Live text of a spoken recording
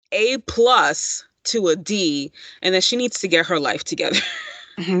A plus to a D, and then she needs to get her life together.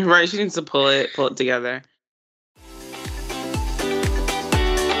 Right, she needs to pull it together.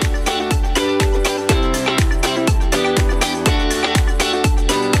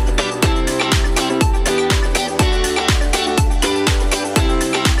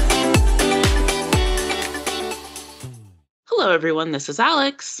 Hello, everyone. This is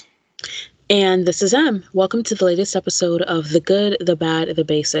Alex. And this is Em. Welcome to the latest episode of The Good, the Bad, the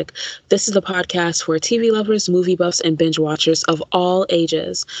Basic. This is the podcast for TV lovers, movie buffs, and binge watchers of all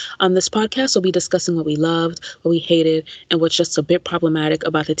ages. On this podcast, we'll be discussing what we loved, what we hated, and what's just a bit problematic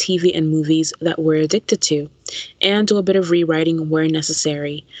about the TV and movies that we're addicted to, and do a bit of rewriting where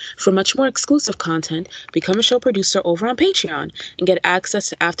necessary. For much more exclusive content, become a show producer over on Patreon and get access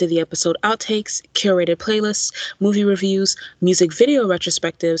to after the episode outtakes, curated playlists, movie reviews, music video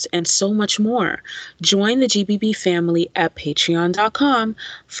retrospectives, and so much more. Join the GBB family at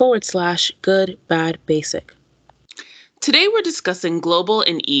patreon.com/good-bad-basic. Today we're discussing Global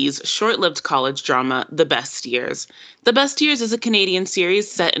and E's short-lived college drama, The Best Years. The Best Years is a Canadian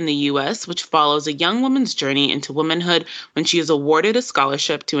series set in the U.S., which follows a young woman's journey into womanhood when she is awarded a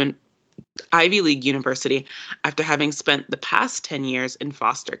scholarship to an Ivy League university after having spent the past 10 years in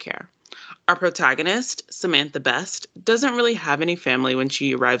foster care. Our protagonist, Samantha Best, doesn't really have any family when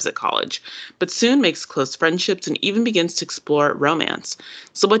she arrives at college, but soon makes close friendships and even begins to explore romance.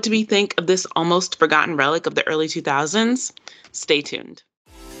 So what do we think of this almost forgotten relic of the early 2000s? Stay tuned.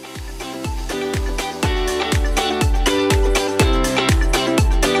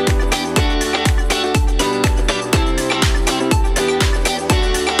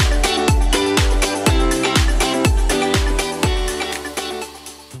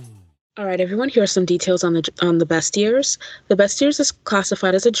 All right, everyone, here are some details on the Best Years. The Best Years is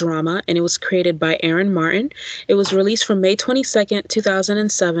classified as a drama, and it was created by Aaron Martin. It was released from May 22nd,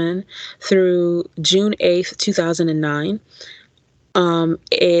 2007 through June 8th, 2009.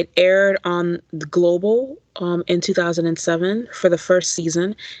 It aired on the Global in 2007 for the first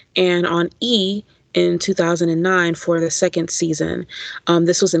season, and on E in 2009 for the second season.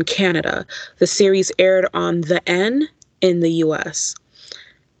 This was in Canada. The series aired on The N in the U.S.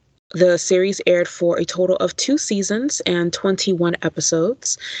 The series aired for a total of 2 seasons and 21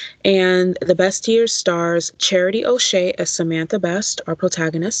 episodes. And The Best Years stars Charity O'Shea as Samantha Best, our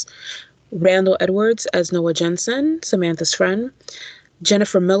protagonist, Randall Edwards as Noah Jensen, Samantha's friend,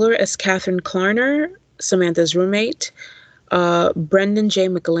 Jennifer Miller as Catherine Klarner, Samantha's roommate, Brendan J.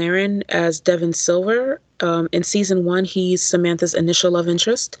 McLaren as Devin Silver. In season 1, he's Samantha's initial love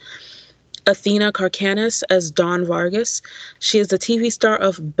interest. Athena Karkanis as Dawn Vargas. She is the TV star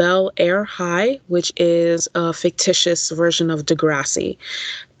of Bel Air High, which is a fictitious version of Degrassi,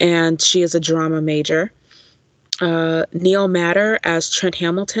 and she is a drama major. Neil Matter as Trent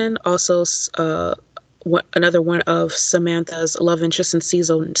Hamilton, also another one of Samantha's love interests in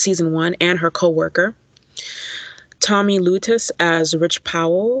season 1, and her co-worker. Tommy Lutis as Rich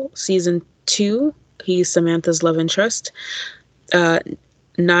Powell, season 2. He's Samantha's love interest.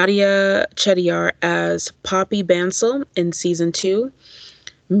 Nadia Chediar as Poppy Bansal in season 2.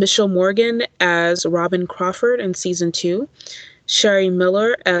 Michelle Morgan as Robin Crawford in season 2. Sherry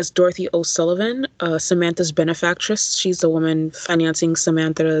Miller as Dorothy O'Sullivan, Samantha's benefactress. She's the woman financing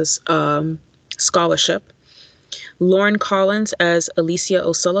Samantha's scholarship. Lauren Collins as Alicia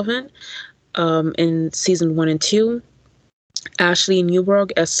O'Sullivan in season 1 and 2. Ashley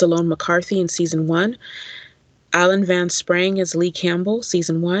Newberg as Salone McCarthy in season 1. Alan Van Sprang as Lee Campbell,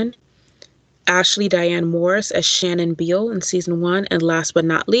 season 1. Ashley Diane Morris as Shannon Beale in season 1. And last but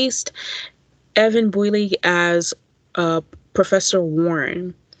not least, Evan Boyle as Professor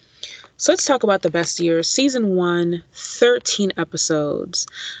Warren. So let's talk about The Best Years. Season 1, 13 episodes.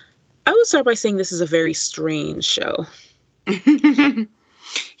 I would start by saying this is a very strange show.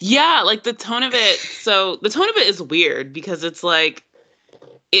 Yeah, like the tone of it. So the tone of it is weird because it's like,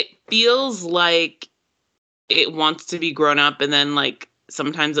 it feels like it wants to be grown up, and then like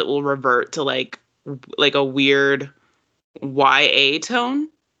sometimes it will revert to like a weird YA tone.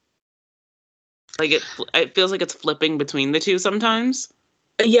 Like it feels like it's flipping between the two sometimes.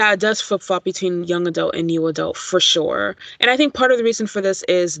 Yeah, it does flip-flop between young adult and new adult for sure. And I think part of the reason for this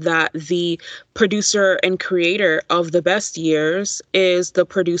is that the producer and creator of The Best Years is the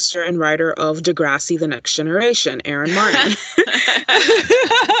producer and writer of Degrassi: The Next Generation, Aaron Martin.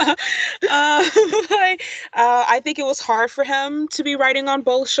 I think it was hard for him to be writing on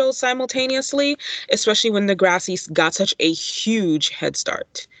both shows simultaneously, especially when Degrassi got such a huge head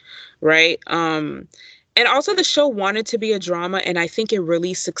start, right? And also the show wanted to be a drama, and I think it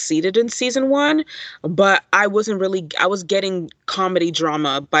really succeeded in season one, but I was getting comedy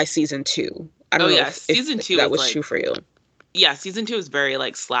drama by season two. I Oh don't know yeah, if season two that was was like true for you. yeah, season two is very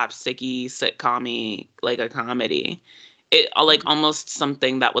like slapsticky, sitcom-y, like a comedy. It like almost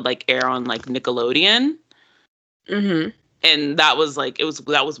something that would like air on like Nickelodeon. Mm-hmm. And that was like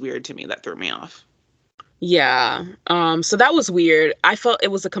that was weird to me. That threw me off. Yeah. So that was weird. I felt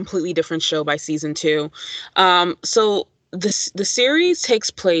it was a completely different show by season two. So the series takes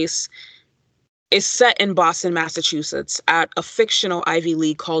place is set in Boston, Massachusetts, at a fictional Ivy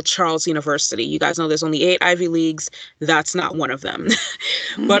League called Charles University. You guys know there's only 8 Ivy Leagues. That's not one of them.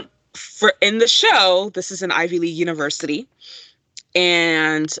 But for in the show, this is an Ivy League university,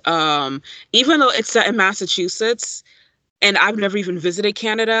 and even though it's set in Massachusetts, and I've never even visited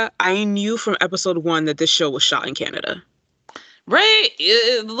Canada, I knew from episode one that this show was shot in Canada. Right?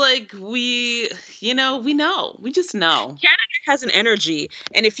 Like we know. We just know. Canada has an energy,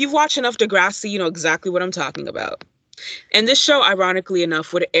 and if you've watched enough Degrassi, you know exactly what I'm talking about. And this show, ironically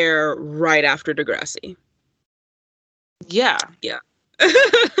enough, would air right after Degrassi. Yeah. Yeah.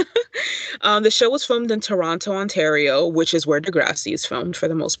 The show was filmed in Toronto, Ontario, which is where Degrassi is filmed for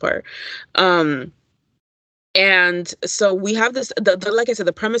the most part. Um, and so we have this, like I said,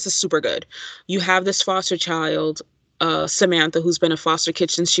 the premise is super good. You have this foster child, Samantha, who's been a foster kid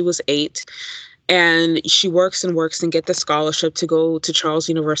since she was 8. And she works and works and get the scholarship to go to Charles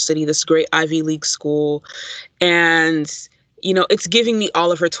University, this great Ivy League school. And, it's giving me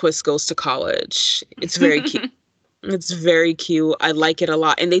Oliver Twist goes to college. It's very cute. It's very cute. I like it a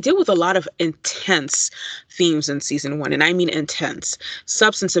lot. And they deal with a lot of intense themes in season one. And I mean intense.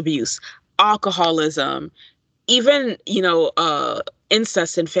 Substance abuse, alcoholism, even,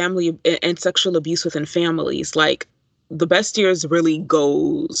 incest and family and sexual abuse within families. Like the best years really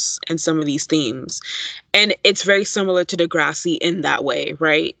goes in some of these themes. And it's very similar to Degrassi in that way,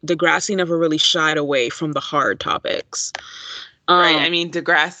 right? Degrassi never really shied away from the hard topics. Right. I mean,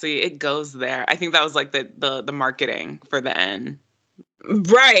 Degrassi, it goes there. I think that was like the marketing for the end.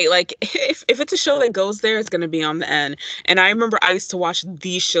 Right. Like if it's a show that goes there, it's gonna be on the end. And I remember I used to watch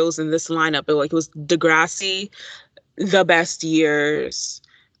these shows in this lineup. It was Degrassi, The Best Years,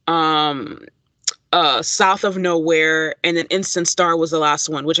 um, South of Nowhere, and then Instant Star was the last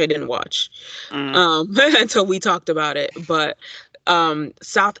one, which I didn't watch until we talked about it. But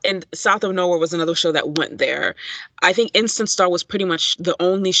South of Nowhere was another show that went there. I think Instant Star was pretty much the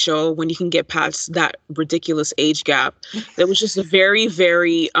only show when you can get past that ridiculous age gap that was just a very,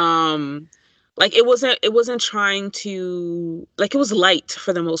 very like it wasn't trying to, like, it was light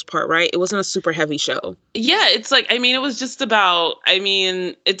for the most part, right? It wasn't a super heavy show. Yeah, it's like I mean, it was just about I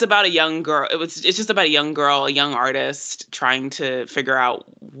mean, it's about a young girl. It's just about a young girl, a young artist trying to figure out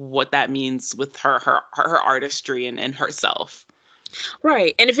what that means with her artistry and herself.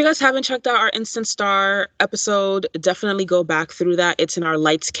 Right. And if you guys haven't checked out our Instant Star episode, definitely go back through that. It's in our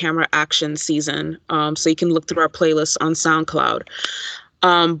Lights, Camera, Action season. So you can look through our playlist on SoundCloud.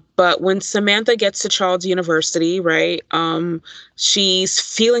 But when Samantha gets to Charles University, right, she's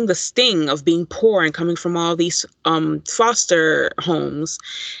feeling the sting of being poor and coming from all these foster homes.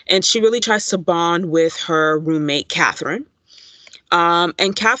 And she really tries to bond with her roommate, Catherine.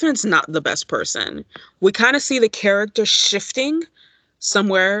 And Catherine's not the best person. We kind of see the character shifting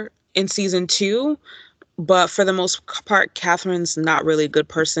somewhere in season two, but for the most part, Catherine's not really a good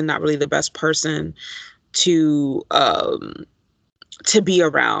person, not really the best person to be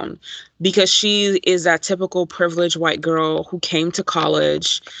around, because she is that typical privileged white girl who came to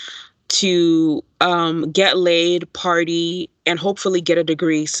college to get laid, party, and hopefully get a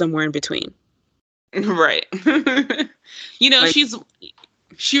degree somewhere in between. Right. Like,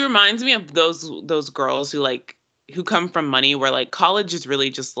 she reminds me of those girls who come from money where like college is really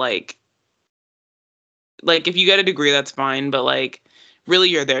just like if you get a degree that's fine, but like really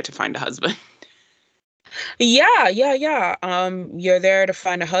you're there to find a husband. yeah, yeah, yeah. You're there to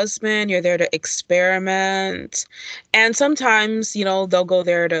find a husband, you're there to experiment. And sometimes, they'll go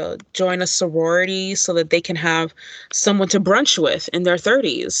there to join a sorority so that they can have someone to brunch with in their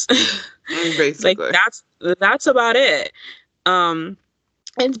 30s. Like Basically. that's about it. Um,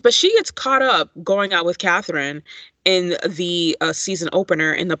 but she gets caught up going out with Catherine in the season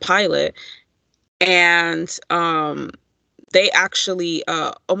opener in the pilot, and they actually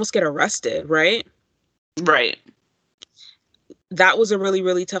almost get arrested, right? Right. That was a really,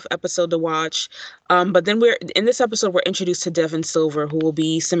 really tough episode to watch. But then we're in this episode, we're introduced to Devin Silver, who will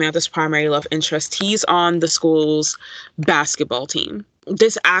be Samantha's primary love interest. He's on the school's basketball team.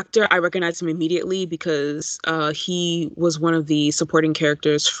 This actor, I recognize him immediately because he was one of the supporting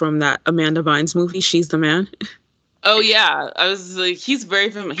characters from that Amanda Bynes movie, She's the Man. Oh yeah, I was like, he's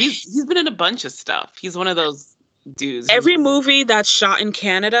very familiar. He's been in a bunch of stuff. He's one of those dudes. Every movie that's shot in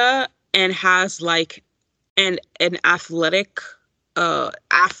Canada and has like an athletic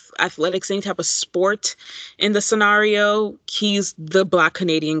athletics, any type of sport in the scenario, he's the Black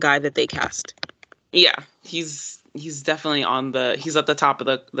Canadian guy that they cast. Yeah, he's definitely on the he's at the top of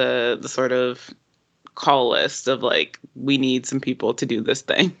the sort of call list of like, we need some people to do this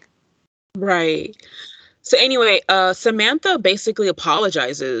thing. Right. So anyway, Samantha basically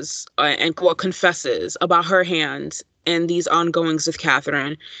apologizes and well, confesses about her hand and these ongoings with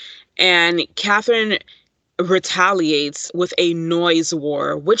Catherine. And Catherine retaliates with a noise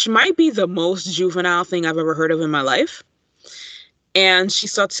war, which might be the most juvenile thing I've ever heard of in my life. And she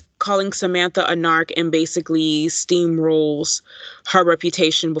starts calling Samantha a narc and basically steamrolls her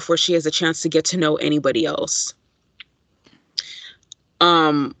reputation before she has a chance to get to know anybody else.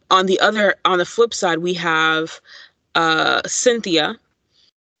 On the flip side, we have Cynthia,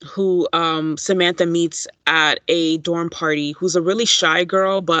 who Samantha meets at a dorm party, who's a really shy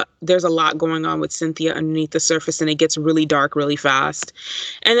girl, but there's a lot going on with Cynthia underneath the surface, and it gets really dark really fast.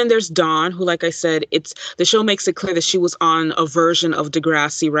 And then there's Dawn, who, like I said, the show makes it clear that she was on a version of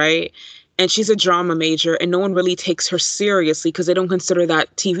Degrassi, right? And she's a drama major, and no one really takes her seriously because they don't consider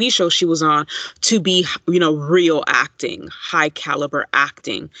that TV show she was on to be, real acting, high caliber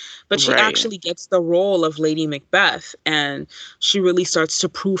acting. But she actually gets the role of Lady Macbeth, and she really starts to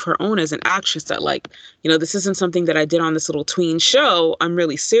prove her own as an actress that, like, this isn't something that I did on this little tween show. I'm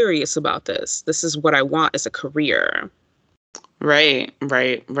really serious about this. This is what I want as a career. Right.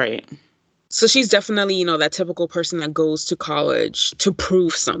 So she's definitely, that typical person that goes to college to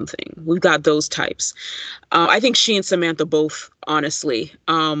prove something. We've got those types. I think she and Samantha both, honestly,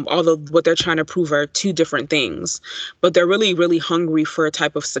 although what they're trying to prove are two different things, but they're really, really hungry for a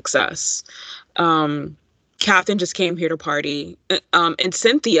type of success. Catherine just came here to party. And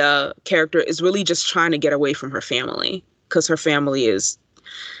Cynthia character is really just trying to get away from her family because her family is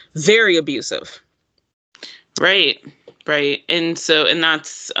very abusive. Right. And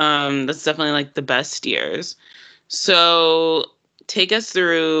that's definitely like the best years. So take us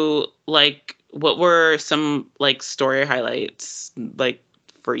through, like, what were some like story highlights like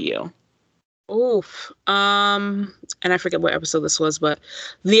for you? Oof. And I forget what episode this was, but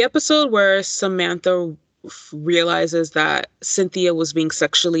the episode where Samantha realizes that Cynthia was being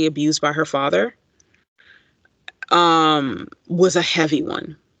sexually abused by her father was a heavy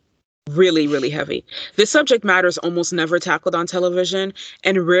one. Really, really heavy. This subject matter is almost never tackled on television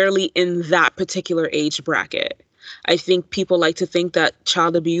and rarely in that particular age bracket. I think people like to think that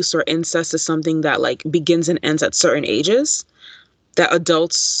child abuse or incest is something that like begins and ends at certain ages, that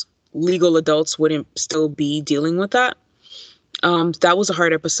legal adults wouldn't still be dealing with that. That was a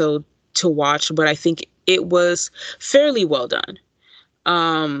hard episode to watch, but I think it was fairly well done.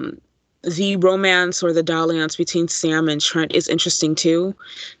 The romance or the dalliance between Sam and Trent is interesting too,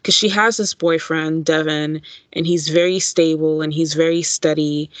 because she has this boyfriend, Devin, and he's very stable and he's very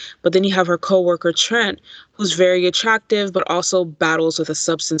steady. But then you have her coworker, Trent, who's very attractive, but also battles with a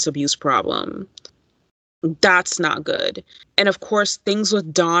substance abuse problem. That's not good. And of course, things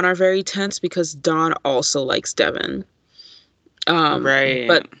with Dawn are very tense because Dawn also likes Devin.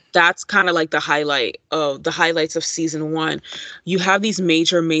 But that's kind of like the highlights of season 1. You have these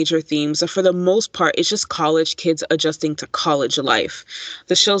major, major themes. And for the most part, it's just college kids adjusting to college life.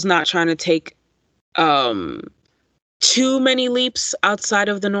 The show's not trying to take too many leaps outside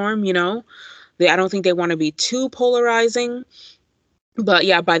of the norm, I don't think they want to be too polarizing. But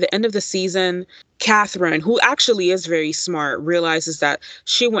yeah, by the end of the season, Catherine, who actually is very smart, realizes that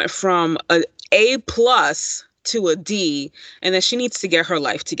she went from an A+ to a D, and then she needs to get her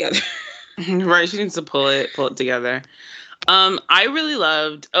life together. Right, she needs to pull it together. I really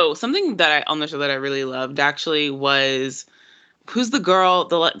loved something that on the show that I really loved actually was, who's the girl,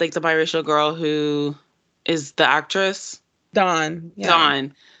 the biracial girl who is the actress? Dawn. Yeah.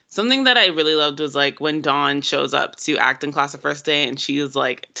 Dawn. Something that I really loved was like when Dawn shows up to act in class the first day and she's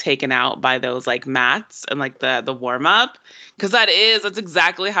like taken out by those like mats and like the warm up, because that's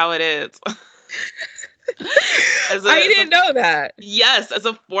exactly how it is. I didn't know that. Yes, as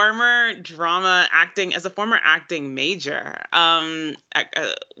a former acting major.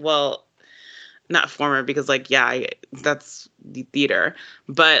 Well, not former because that's the theater,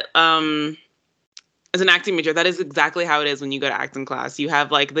 but as an acting major, that is exactly how it is when you go to acting class. You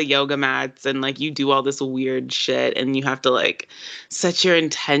have like the yoga mats and like you do all this weird shit and you have to like set your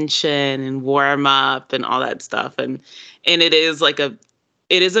intention and warm up and all that stuff. And it is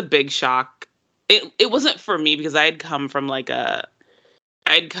a big shock. It wasn't for me because I'd come from a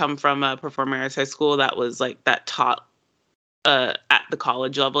performing arts high school that was like that taught at the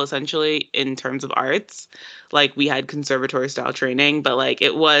college level essentially in terms of arts. Like we had conservatory style training, but like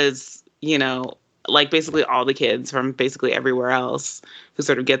it was, like basically all the kids from basically everywhere else who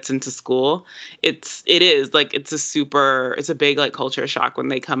sort of gets into school. It's a big like culture shock when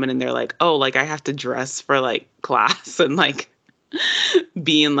they come in and they're like, oh, like I have to dress for like class and like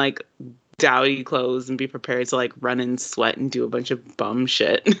be in like dowdy clothes and be prepared to like run and sweat and do a bunch of bum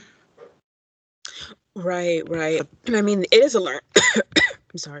shit. Right, right. And I mean, it is I'm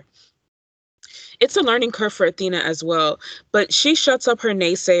sorry. It's a learning curve for Athena as well, but she shuts up her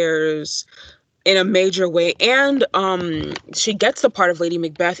naysayers in a major way, and she gets the part of Lady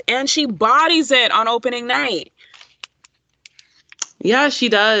Macbeth, and she bodies it on opening night. Yeah, she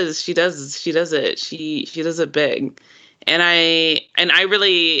does. She does. She does it. She does it big. I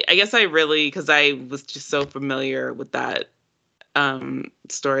guess I really, because I was just so familiar with that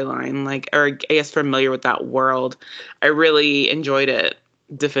storyline, like, or I guess familiar with that world. I really enjoyed it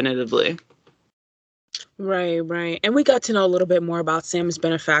definitively. Right, right. And we got to know a little bit more about Sam's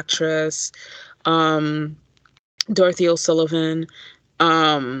benefactress, um, Dorothy O'Sullivan.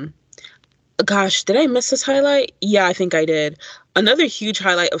 Um, Gosh, did I miss this highlight? Yeah, I think I did. Another huge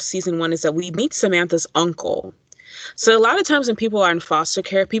highlight of season one is that we meet Samantha's uncle. So a lot of times when people are in foster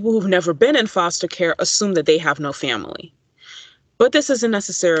care, people who've never been in foster care assume that they have no family. But this isn't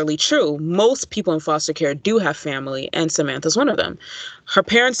necessarily true. Most people in foster care do have family, and Samantha's one of them. Her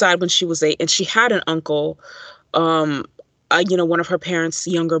parents died when she was 8, and she had an uncle, one of her parents'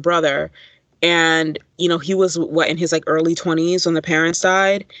 younger brother. And, he was in his like early 20s when the parents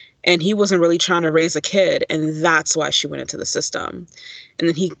died, and he wasn't really trying to raise a kid, and that's why she went into the system. And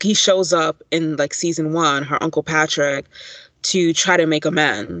then he shows up in like season 1, her Uncle Patrick, to try to make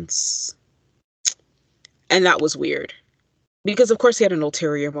amends. And that was weird. Because of course he had an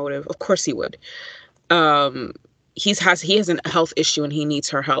ulterior motive. Of course he would. He has a health issue and he needs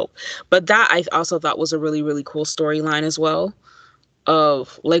her help. But that I also thought was a really, really cool storyline as well.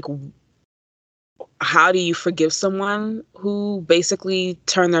 Of like, how do you forgive someone who basically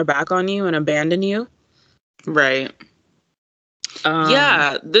turned their back on you and abandoned you? Right.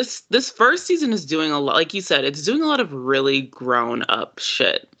 Yeah, this first season is doing a lot, like you said, it's doing a lot of really grown up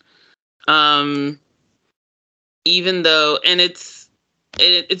shit. Even though, and it's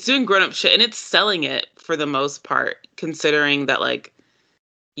doing grown up shit and it's selling it for the most part, considering that like,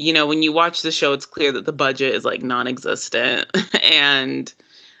 when you watch the show, it's clear that the budget is like non-existent and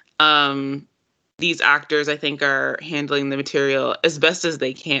these actors I think are handling the material as best as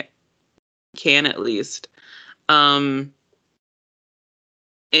they can at least. And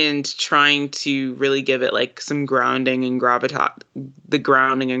trying to really give it like some grounding and gravitas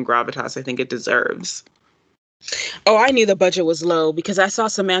I think it deserves. Oh, I knew the budget was low because I saw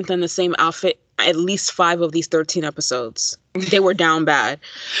Samantha in the same outfit at least 5 of these 13 episodes. They were down bad.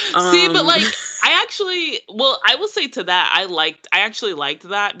 See, but like, I will say to that, I actually liked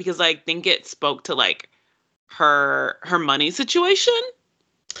that because I think it spoke to like her money situation.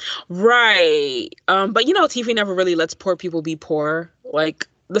 Right. But TV never really lets poor people be poor. Like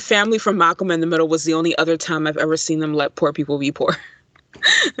the family from Malcolm in the Middle was the only other time I've ever seen them let poor people be poor.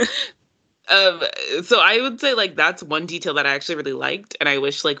 So I would say like that's one detail that I actually really liked and I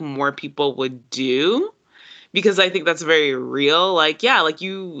wish like more people would do because I think that's very real. Like, yeah, like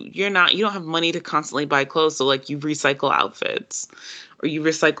you don't have money to constantly buy clothes. So like you recycle outfits or you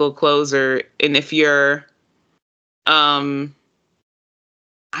recycle clothes and if you're, I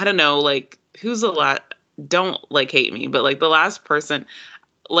don't know, like don't like hate me, but like the last person,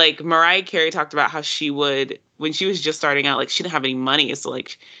 like Mariah Carey talked about how she would, when she was just starting out, like she didn't have any money. So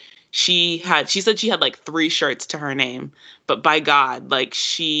like, she said she had like 3 shirts to her name, but by God, like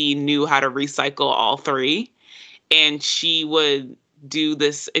she knew how to recycle all 3 and she would do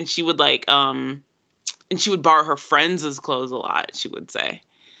this and she would like, and she would borrow her friends' clothes a lot, she would say.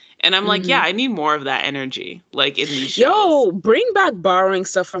 And I'm like, yeah, I need more of that energy, like in these shows. Yo, bring back borrowing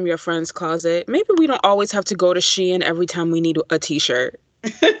stuff from your friend's closet. Maybe we don't always have to go to Shein every time we need a t-shirt.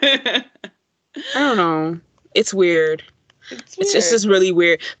 I don't know. It's weird. It's just really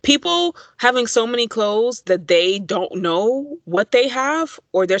weird. People having so many clothes that they don't know what they have,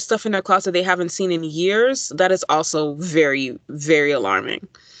 or there's stuff in their closet they haven't seen in years. That is also very, very alarming.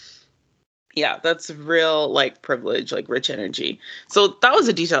 Yeah, that's real like privilege, like rich energy. So that was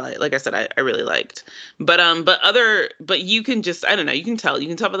a detail like I said, I really liked. But you can just I don't know, you can tell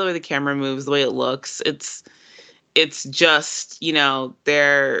by the way the camera moves, the way it looks. It's just,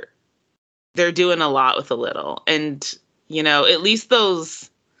 they're doing a lot with a little. And, at least those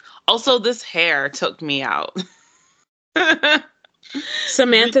also this hair took me out.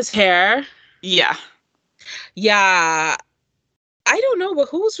 Samantha's hair. Yeah. Yeah, I don't know, but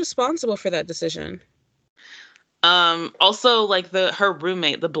who was responsible for that decision? Also like her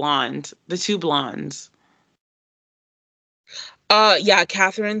roommate, the blonde, the two blondes. Yeah,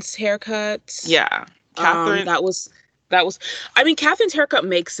 Catherine's haircut. Yeah. Catherine. That was I mean, Catherine's haircut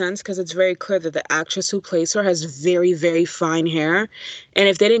makes sense because it's very clear that the actress who plays her has very, very fine hair. And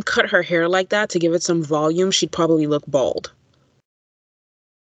if they didn't cut her hair like that to give it some volume, she'd probably look bald.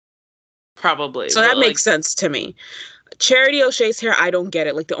 Probably, So but that like, makes sense to me. Charity O'Shea's hair, I don't get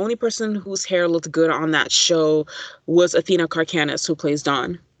it. Like the only person whose hair looked good on that show was Athena Karkanis, who plays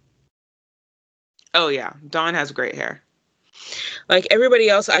Dawn. oh yeah, Dawn has great hair. Like everybody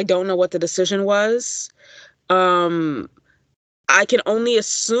else, I don't know what the decision was. Um, I can only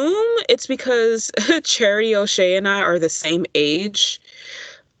assume it's because Charity O'Shea and I are the same age.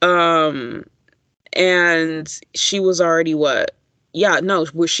 Um, and she was already what? Yeah, no,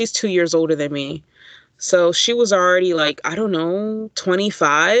 she's 2 years older than me. So she was already like, I don't know,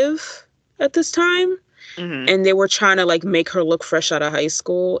 25 at this time. Hmm. And they were trying to like make her look fresh out of high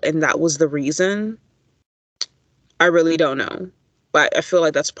school. And that was the reason. I really don't know. But I feel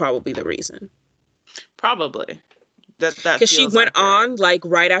like that's probably the reason. Probably. That Because she feels went accurate. on, like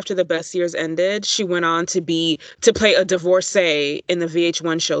right after the best years ended, she went on to play a divorcee in the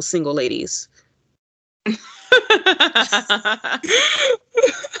VH1 show Single Ladies.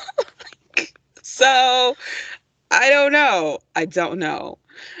 So I don't know. I don't know.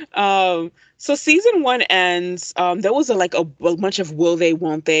 So season one ends. There was a bunch of will they,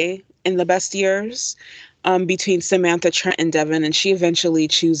 won't they in the best years, between Samantha, Trent, and Devin, and she eventually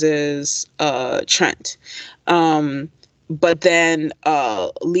chooses Trent, but then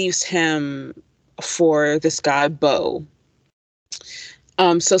leaves him for this guy Bo.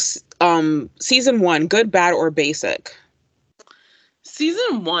 Season one, good, bad, or basic?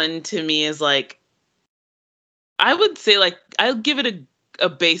 Season one to me is like, I would say like I'll give it a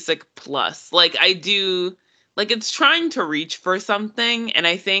basic plus. Like I do, like it's trying to reach for something, and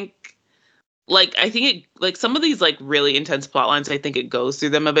I think it like some of these like really intense plot lines, I think it goes through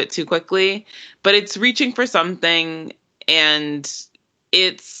them a bit too quickly, but it's reaching for something, and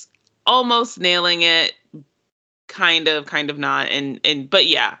it's almost nailing it, kind of not, and but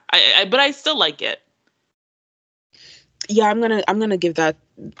yeah, but I still like it. Yeah, I'm gonna give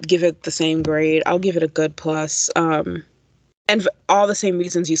it the same grade. I'll give it a good plus. And for all the same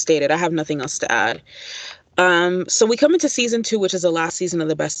reasons you stated. I have nothing else to add. So we come into season two, which is the last season of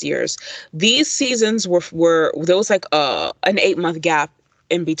the best years. These seasons were there was like an 8 month gap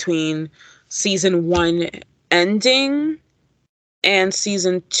in between season one ending and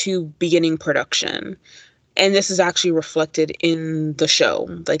season two beginning production. And this is actually reflected in the show.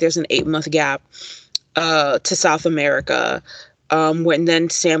 Like there's an 8 month gap to South America. When then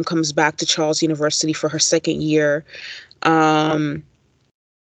Sam comes back to Charles University for her second year. Um,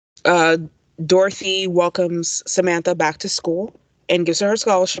 uh, Dorothy welcomes Samantha back to school and gives her her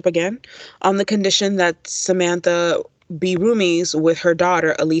scholarship again on the condition that Samantha be roomies with her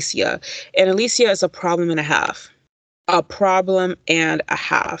daughter, Alicia. And Alicia is a problem and a half. A problem and a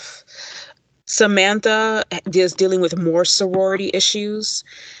half. Samantha is dealing with more sorority issues.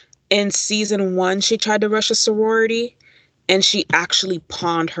 In season one, she tried to rush a sorority and she actually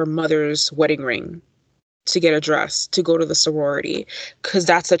pawned her mother's wedding ring to get a dress to go to the sorority because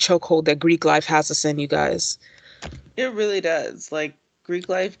that's a chokehold that Greek life has us in, you guys. It really does. Like Greek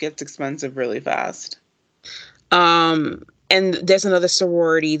life gets expensive really fast. And there's another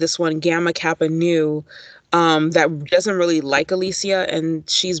sorority, this one Gamma Kappa Nu, that doesn't really like Alicia, and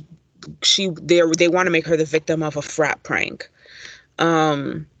they want to make her the victim of a frat prank.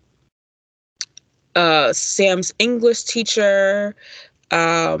 Um, Sam's English teacher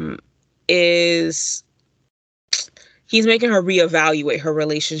um, is he's making her reevaluate her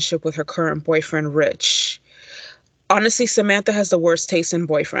relationship with her current boyfriend, Rich. Honestly, Samantha has the worst taste in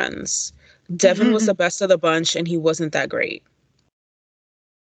boyfriends. Devin was the best of the bunch, and he wasn't that great.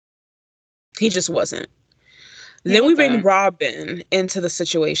 He just wasn't. He Then we bring wasn't. Robin into the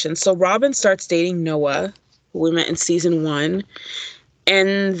situation. So Robin starts dating Noah, who we met in season one.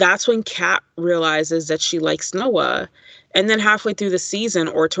 And that's when Kat realizes that she likes Noah. And then halfway through the season,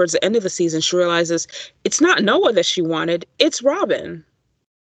 or towards the end of the season, she realizes it's not Noah that she wanted, it's Robin.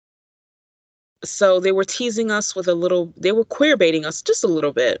 So they were teasing us with they were queer baiting us just a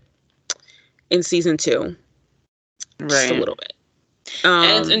little bit in season 2, just a Right. little bit.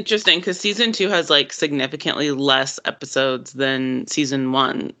 And it's Um, interesting because season 2 has like significantly less episodes than season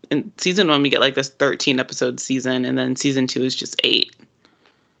 1. In season 1, we get like this 13 episode season, and then season 2 is just 8.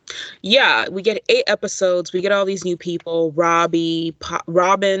 yeah, we get 8 episodes. We get all these new people: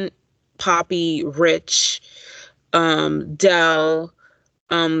 Robin, Poppy, Rich, Dell,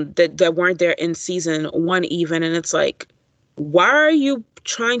 that weren't there in season 1 even. And it's like, why are you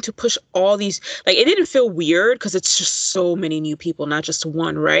trying to push all these? Like, it didn't feel weird because it's just so many new people, not just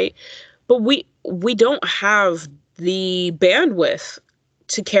one, right? But we don't have the bandwidth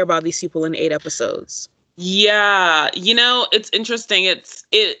to care about these people in 8 episodes. Yeah, it's interesting. It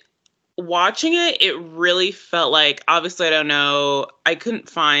watching it, it really felt like, obviously I don't know, I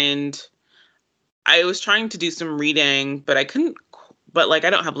was trying to do some reading, but I couldn't, but like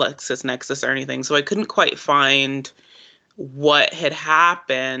I don't have LexisNexis or anything, so I couldn't quite find what had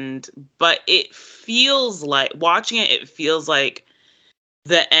happened, but it feels like watching it, it feels like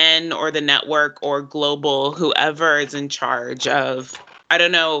the N or the network or global, whoever is in charge of, I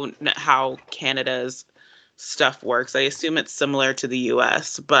don't know how Canada's stuff works. I assume it's similar to the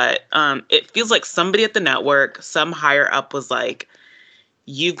US, but it feels like somebody at the network, some higher up was like,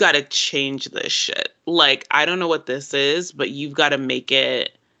 you've got to change this shit. Like, I don't know what this is, but you've got to make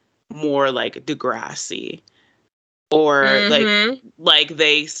it more like Degrassi, or Mm-hmm.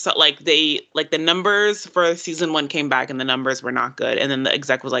 like the numbers for season 1 came back and the numbers were not good, and then the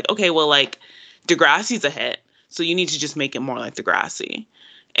exec was like, okay, well, like Degrassi's a hit, so you need to just make it more like Degrassi,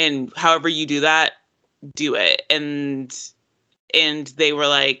 and however you do that, do it. And they were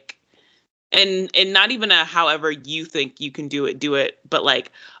like, and not even a however you think you can do it, but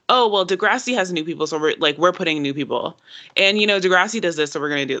like, oh well, Degrassi has new people, so we're putting new people, and Degrassi does this, so we're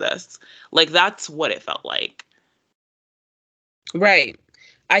gonna do this. Like, that's what it felt like. Right.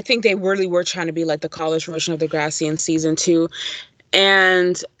 I think they really were trying to be like the college version of Degrassi in season 2.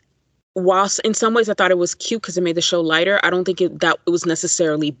 And whilst in some ways I thought it was cute because it made the show lighter, I don't think that it was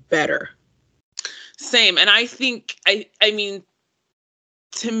necessarily better. Same. And I think, I mean,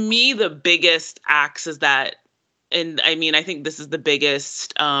 to me, the biggest axe is that, and I mean, I think this is the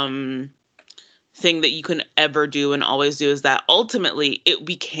biggest thing that you can ever do and always do, is that ultimately it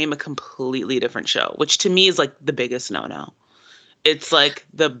became a completely different show, which to me is like the biggest no-no. It's like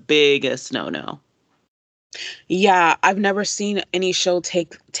the biggest no-no. Yeah, I've never seen any show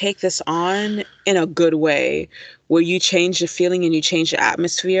take this on in a good way, where you change the feeling and you change the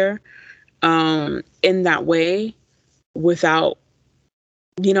atmosphere in that way without,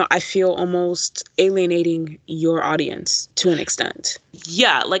 I feel almost alienating your audience to an extent.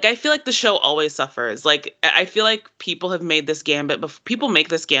 Yeah, like I feel like the show always suffers. Like I feel like people have made this gambit, but people make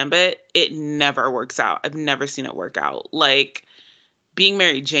this gambit, it never works out. I've never seen it work out. Like Being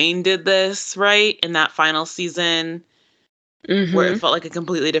Mary Jane did this, right? In that final season where it Mm-hmm. felt like a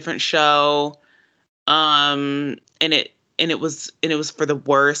completely different show. And it was for the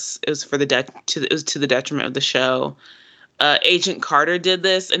worse. It was for it was to the detriment of the show. Agent Carter did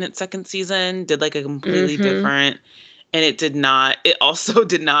this in its second season, did like a completely Mm-hmm. different, and it also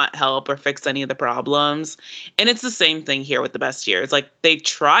did not help or fix any of the problems. And it's the same thing here with The Best Years. Like they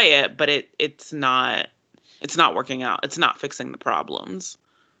try it, but it's not working out. It's not fixing the problems.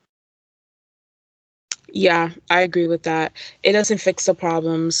 Yeah, I agree with that. It doesn't fix the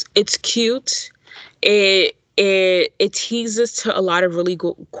problems. It's cute. It teases to a lot of really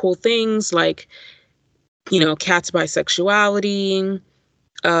cool things, like, Kat's bisexuality,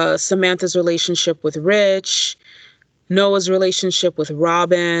 Samantha's relationship with Rich, Noah's relationship with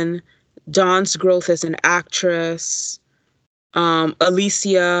Robin, Dawn's growth as an actress,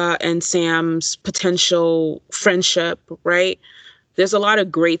 Alicia and Sam's potential friendship, right? There's a lot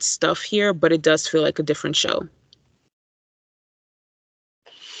of great stuff here, but it does feel like a different show.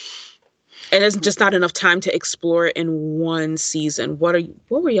 And there's just not enough time to explore it in one season. What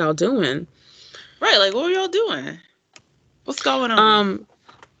were y'all doing? Right, like what were y'all doing? What's going on? Um,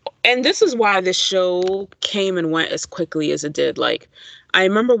 and this is why this show came and went as quickly as it did. Like, I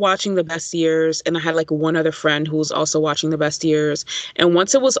remember watching The Best Years, and I had like one other friend who was also watching The Best Years. And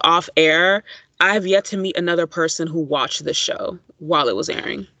once it was off air, I have yet to meet another person who watched the show while it was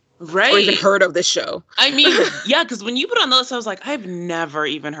airing or even Right. heard of the show. I mean, yeah, because when you put on the list, I was like, I've never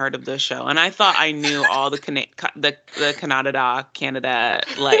even heard of this show, and I thought I knew all the Canada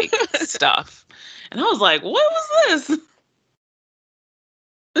like stuff, and I was like, what was this?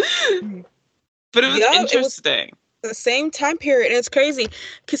 But it was Yeah, it was interesting. the same time period. And it's crazy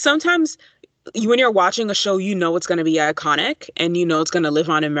because sometimes when you're watching a show, you know it's going to be iconic and you know it's going to live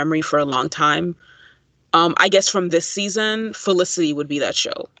on in memory for a long time. I guess from this season, Felicity would be that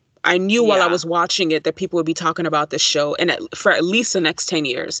show. I knew while I Yeah. was watching it that people would be talking about this show and for at least the next 10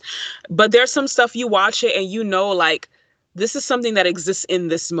 years. But there's some stuff you watch it and you know, like, this is something that exists in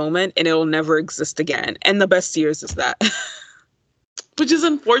this moment and it'll never exist again. And the best years is that. Which is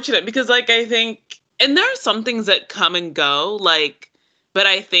unfortunate because, like, I think, and there are some things that come and go, like, but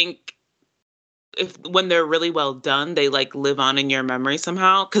I think if when they're really well done, they like live on in your memory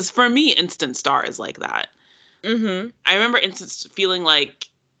somehow. Because for me, Instant Star is like that. Mm-hmm. I remember feeling like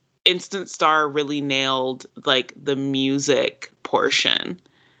Instant Star really nailed like the music portion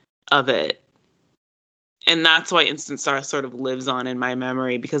of it. And that's why Instant Star sort of lives on in my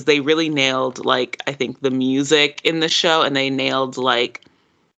memory because they really nailed like I think the music in the show and they nailed like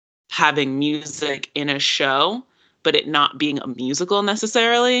having music in a show, but it not being a musical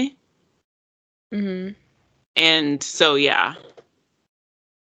necessarily. Mm-hmm. And so yeah.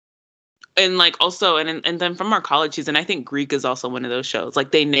 And like also and then from our college season, I think Greek is also one of those shows.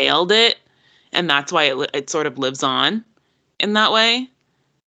 Like they nailed it and that's why it sort of lives on in that way.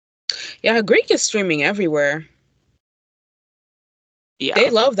 Yeah, Greek is streaming everywhere. They Yeah.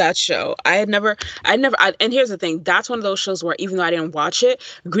 love that show. And here's the thing, that's one of those shows where even though I didn't watch it,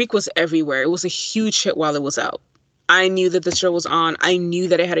 Greek was everywhere. It was a huge hit while it was out. I knew that the show was on. I knew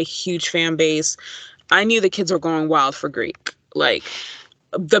that it had a huge fan base. I knew the kids were going wild for Greek. Like,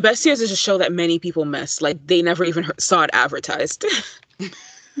 The Best Years is a show that many people miss. Like, they never even saw it advertised.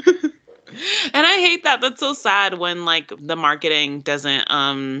 And I hate that. That's so sad when like the marketing doesn't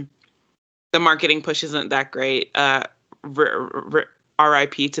the marketing push isn't that great.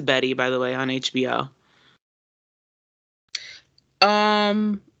 R.I.P. to Betty, by the way, on HBO.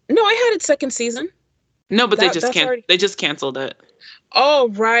 No, I had its second season. No, but That's already. they just canceled it. Oh,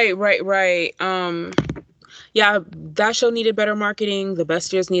 right. Yeah, that show needed better marketing. The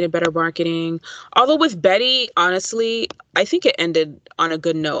Best Years needed better marketing. Although with Betty, honestly, I think it ended on a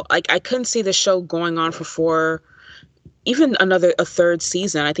good note. Like I couldn't see the show going on for even a third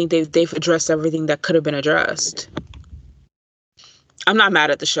season. I think they've addressed everything that could have been addressed. I'm not mad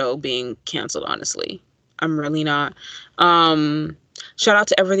at the show being canceled, honestly. I'm really not. Shout out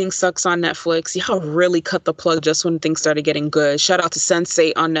to Everything Sucks on Netflix. Y'all really cut the plug just when things started getting good. Shout out to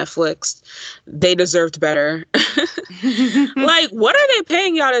Sense8 on Netflix. They deserved better. Like, what are they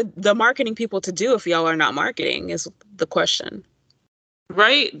paying the marketing people to do if y'all are not marketing is the question.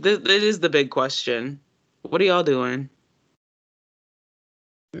 Right? That is the big question. What are y'all doing?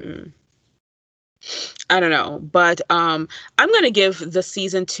 I don't know, but I'm gonna give the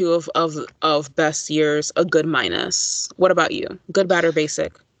season 2 of Best Years a good minus. What about you? Good, bad, or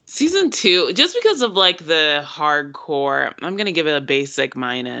basic? Season 2, just because of like the hardcore, I'm gonna give it a basic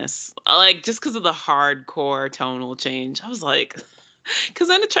minus. Like just because of the hardcore tonal change, I was like, because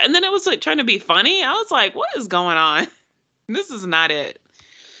and then it was like trying to be funny. I was like, what is going on? This is not it.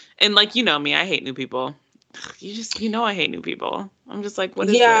 And like you know me, I hate new people. You know I hate new people. I'm just like, what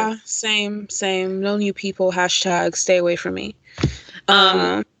is Yeah, this? same. No new people. Hashtag stay away from me. Um,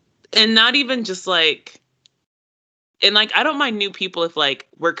 Um, and not even just like, and like I don't mind new people if like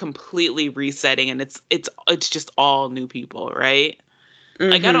we're completely resetting and it's just all new people, right?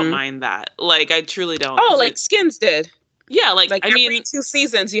 Like I don't mm-hmm. mind that. Like I truly don't, Oh, because like it, Skins did. yeah, like Like I every mean, 2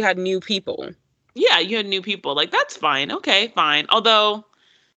 seasons, you had new people. yeah, you had new people. Like that's fine. Okay, fine. Although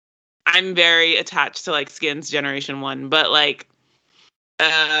I'm very attached to like Skins Generation 1, but like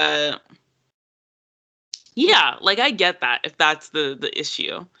uh yeah, like I get that if that's the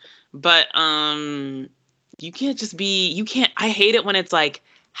issue. But you can't just be you can't I hate it when it's like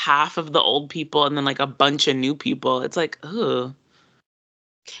half of the old people and then like a bunch of new people. It's like, ugh.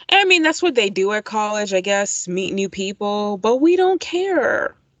 And I mean, that's what they do at college, I guess, meet new people, but we don't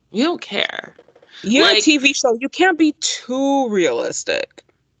care. You don't care. You're a Like, TV show. You can't be too realistic.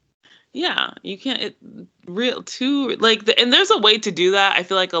 yeah, you can't real too like and there's a way to do that. I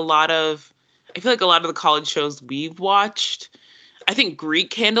feel like a lot of the college shows we've watched, I think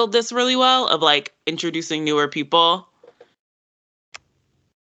Greek handled this really well of like introducing newer people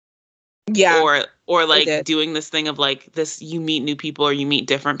Yeah, or they like did. doing this thing of like this you meet new people or you meet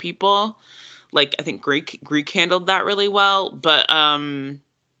different people. Like I think Greek handled that really well, but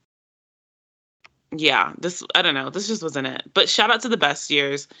yeah, this I don't know, this just wasn't it. But shout out to the Best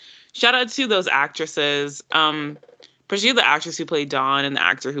Years. Shout out to those actresses. Particularly the actress who played Dawn and the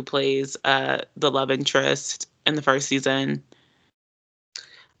actor who plays the love interest in the first season.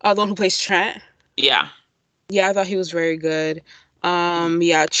 The one who plays Trent. Yeah. Yeah, I thought he was very good.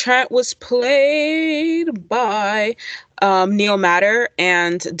 Yeah, Trent was played by Neil Matter,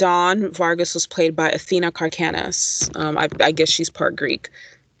 and Dawn Vargas was played by Athena Karkanis. I guess she's part Greek.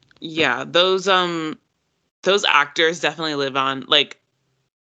 Yeah, those actors definitely live on, like,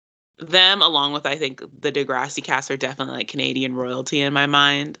 them along with, I think, the Degrassi cast are definitely like Canadian royalty in my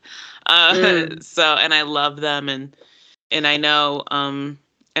mind. Mm. So, and I love them, and I know, and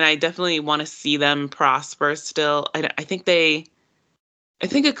I definitely want to see them prosper still. I think a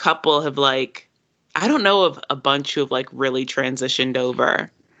couple have, like, I don't know of a bunch who have, like, really transitioned over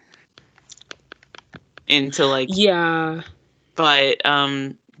into, like, Yeah, but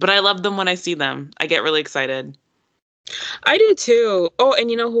I love them when I see them. I get really excited. I do too. Oh,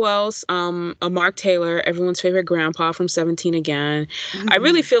 and you know who else? A Mark Taylor, everyone's favorite grandpa from 17 Again. I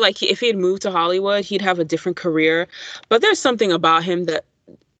really feel like if he had moved to Hollywood, he'd have a different career. But there's something about him that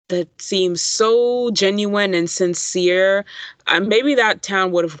seems so genuine and sincere. Maybe that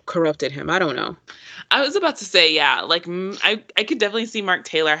town would have corrupted him. I don't know. I was about to say, yeah, like, I could definitely see Mark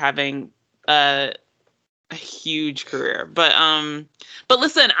Taylor having a huge career. But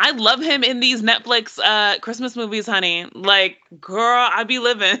listen, I love him in these Netflix Christmas movies, honey. Like, girl, I be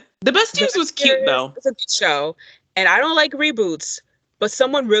living. The Best The Years was Best cute Years though. is a good show, and I don't like reboots, but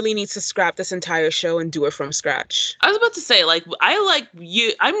someone really needs to scrap this entire show and do it from scratch. I was about to say, like,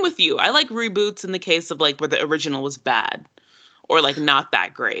 I'm with you. I like reboots in the case of, like, where the original was bad or, like, not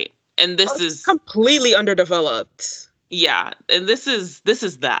that great. And Oh, this it's is, completely underdeveloped. yeah, and this is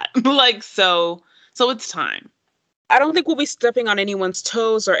that. Like, so it's time. I don't think we'll be stepping on anyone's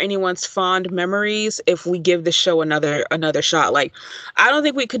toes or anyone's fond memories if we give the show another shot. Like, I don't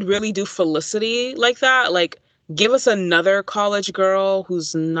think we could really do Felicity like that. Like, give us another college girl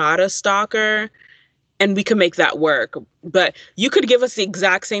who's not a stalker, and we can make that work. But you could give us the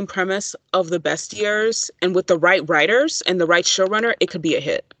exact same premise of the best years, and with the right writers and the right showrunner, it could be a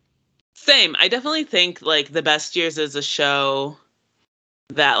hit. Same. I definitely think, like, The Best Years is a show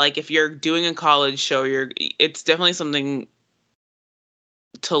that, like, if you're doing a college show, it's definitely something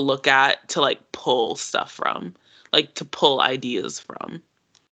to look at, to, like, pull stuff from, like, to pull ideas from.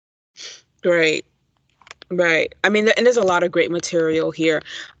 Great. Right. I mean, and there's a lot of great material here.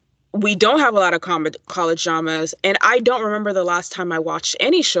 We don't have a lot of college dramas, and I don't remember the last time I watched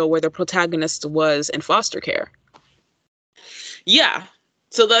any show where the protagonist was in foster care. Yeah.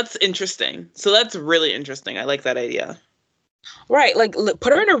 So that's interesting. So that's really interesting. I like that idea. Right, like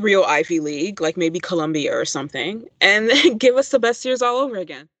put her in a real Ivy League, like maybe Columbia or something, and then give us the best years all over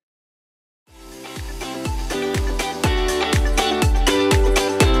again.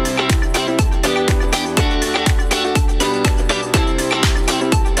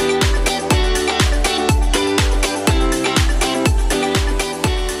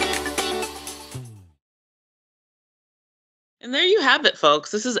 And there you have it,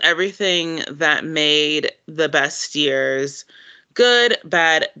 folks. This is everything that made The Best Years good,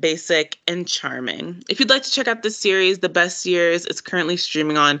 bad, basic, and charming. If you'd like to check out this series, The Best Years is currently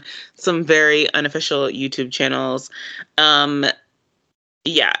streaming on some very unofficial YouTube channels.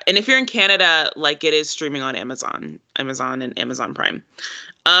 Yeah, and if you're in Canada, like, it is streaming on Amazon and Amazon Prime.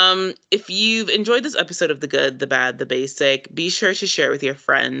 If you've enjoyed this episode of The Good, the Bad, the Basic, be sure to share with your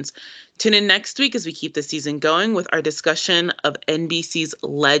friends. Tune in next week as we keep the season going with our discussion of NBC's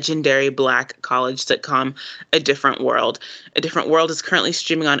legendary Black college sitcom, A Different World. A Different World is currently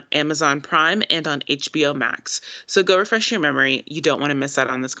streaming on Amazon Prime and on HBO Max. So go refresh your memory. You don't want to miss out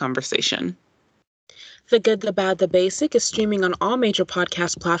on this conversation. The Good, the Bad, the Basic is streaming on all major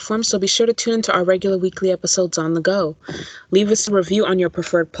podcast platforms, so be sure to tune into our regular weekly episodes on the go. Leave us a review on your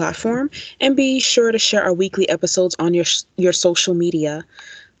preferred platform, and be sure to share our weekly episodes on your social media.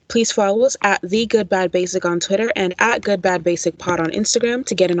 Please follow us at The Good Bad Basic on Twitter and at Good Bad Basic Pod on Instagram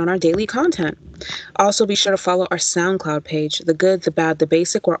to get in on our daily content. Also, be sure to follow our SoundCloud page, The Good, the Bad, the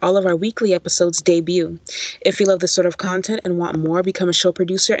Basic, where all of our weekly episodes debut. If you love this sort of content and want more, become a show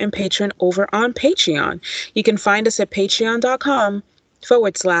producer and patron over on Patreon. You can find us at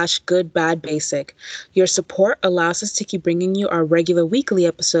patreon.com/Good Bad Basic. Your support allows us to keep bringing you our regular weekly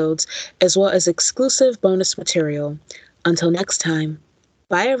episodes as well as exclusive bonus material. Until next time.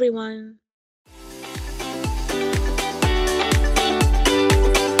 Bye, everyone.